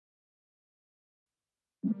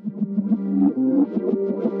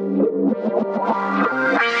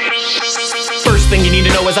First thing you need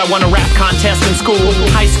to know is I won a rap contest in school.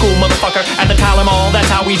 High school, motherfucker, at the Tyler Mall, that's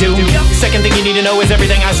how we do. Second thing you need to know is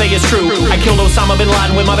everything I say is true. I killed Osama bin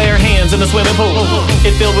Laden with my bare hands in the swimming pool.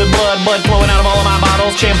 It filled with blood flowing out of all of my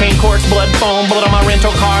bottles. Champagne corks, blood foam, blood on my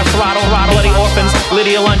rental car, throttle, bloody orphans.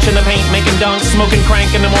 Lydia lunch in the paint, making dunks, smoking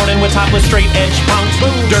crank in the morning with topless straight edge punks.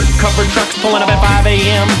 Dirt covered trucks pulling up at 5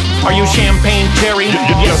 a.m. Are you champagne cherry?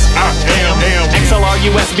 Yes, I am. XLR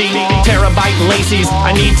USB, terabyte laces.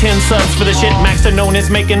 I need 10 subs for the shit Max to known is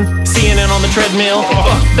making. CNN on the treadmill,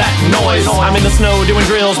 fuck that noise. I'm in the snow doing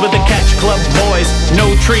drills with the Catch Club boys. No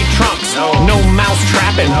tree trunks, no mouse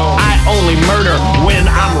trapping. I only murder when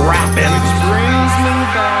I'm rapping. Which brings me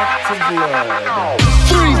back to blood.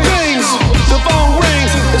 Three things, the phone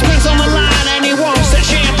rings. It's Prince on the line and he wants the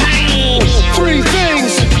champagne. Three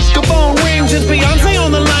things, the phone rings. It's Beyonce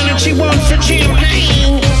on the line and she wants the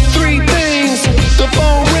champagne. Three things, the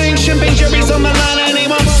phone rings. Champagne Jerry's on the line and he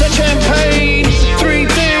wants the champagne. Three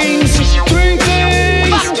things, three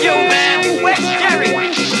things. Fuck you, man. Where's Jerry?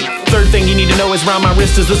 Third thing you need to know is round my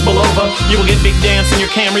wrist is this Belova. You will get big dance in your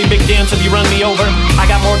Camry, big dance if you run me over. I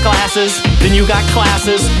got more classes than you got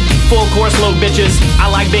classes. Full course load bitches, I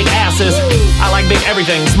like big asses. I like big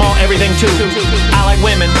everything, small everything too. I like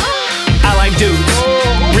women, I like dudes.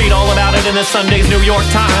 Read all about it in this Sunday's New York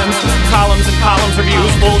Times. Columns and columns,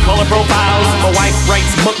 reviews, full color profiles. My wife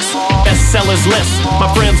writes books, bestsellers lists. My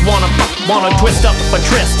friends wanna twist up a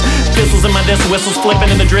tryst. Thistles in my disc, whistles flipping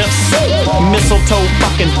in the drifts. Mistletoe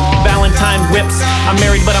fucking Valentine whips. I'm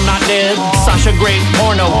married but I'm not dead. Sasha Grey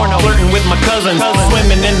porno, flirting with my cousin,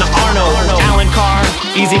 swimming in the Arno. Alan Carr,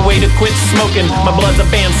 easy way to quit smoking. My blood's a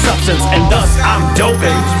banned substance and thus I'm doping.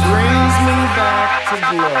 Which brings me back to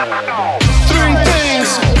blood. Three things,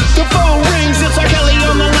 the phone rings.